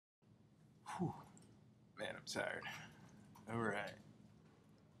I'm tired. Alright.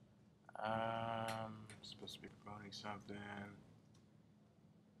 Supposed to be promoting something.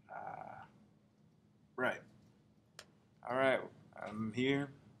 Right. Alright, I'm here.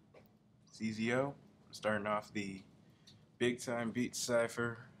 It's EZO. I'm starting off the big time Beatz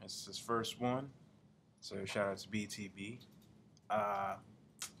Cypher. It's his first one. So shout out to B.T.B.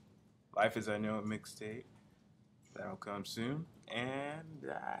 Life as I Know It mixtape. That'll come soon.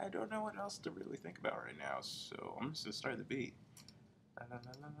 And I don't know what else to really think about right now. So I'm just gonna start the beat.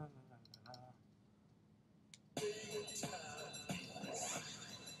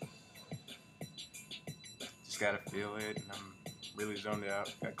 Just gotta feel it, and I'm really zoned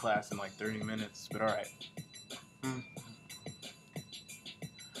out. Got class in like 30 minutes, but alright.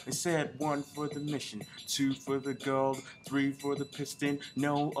 They said 1 for the mission, 2 for the gold, 3 for the piston,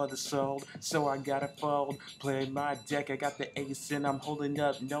 no other sold, so I gotta fold. Play my deck, I got the ace and I'm holding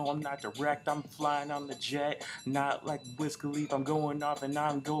up. No, I'm not direct, I'm flying on the jet, not like Wiz Khalifa. I'm going off and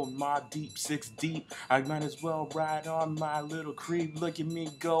I'm going my deep, 6 deep. I might as well ride on my little creep. Look at me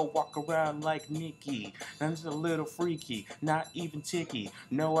go, walk around like Nikki. That's a little freaky, not even ticky.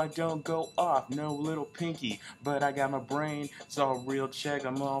 No, I don't go off, no little pinky, but I got my brain, it's all real check.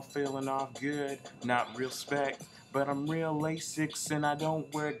 I'm all feeling off good, not real spec, but I'm real LASIX and I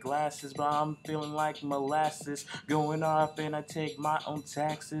don't wear glasses, but I'm feeling like molasses, going off and I take my own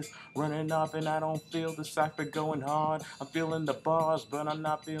taxes, running off and I don't feel the cypher going hard. I'm feeling the bars, but I'm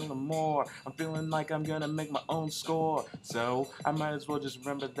not feeling more. I'm feeling like I'm gonna make my own score, so I might as well just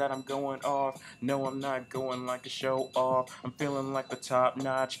remember that I'm going off. No, I'm not going like a show off. I'm feeling like the top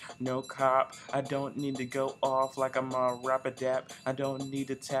notch, no cop. I don't need to go off like I'm a rap-a-dap. I don't need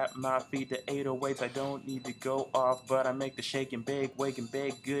to tap my feet to 808s. I don't need to go off, but I make the shake and bake, wake and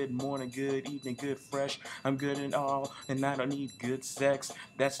bake. Good morning, good evening, good fresh. I'm good and all, and I don't need good sex.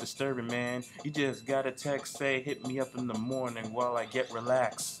 That's disturbing, man. You just got a text, say hit me up in the morning while I get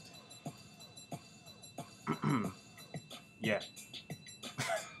relaxed. Yeah.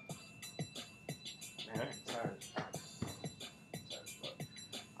 Man, I'm tired.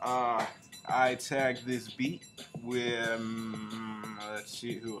 I tagged this beat with, let's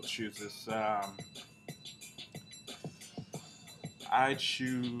see who will choose this. I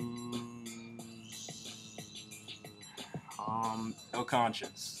choose El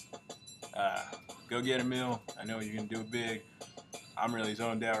Conscience. Go get a meal. I know you're gonna do it big. I'm really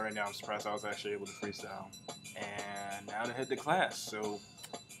zoned out right now. I'm surprised I was actually able to freestyle. And now to head to class. So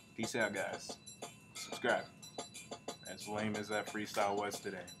peace out, guys. Subscribe. As lame as that freestyle was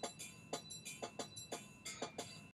today.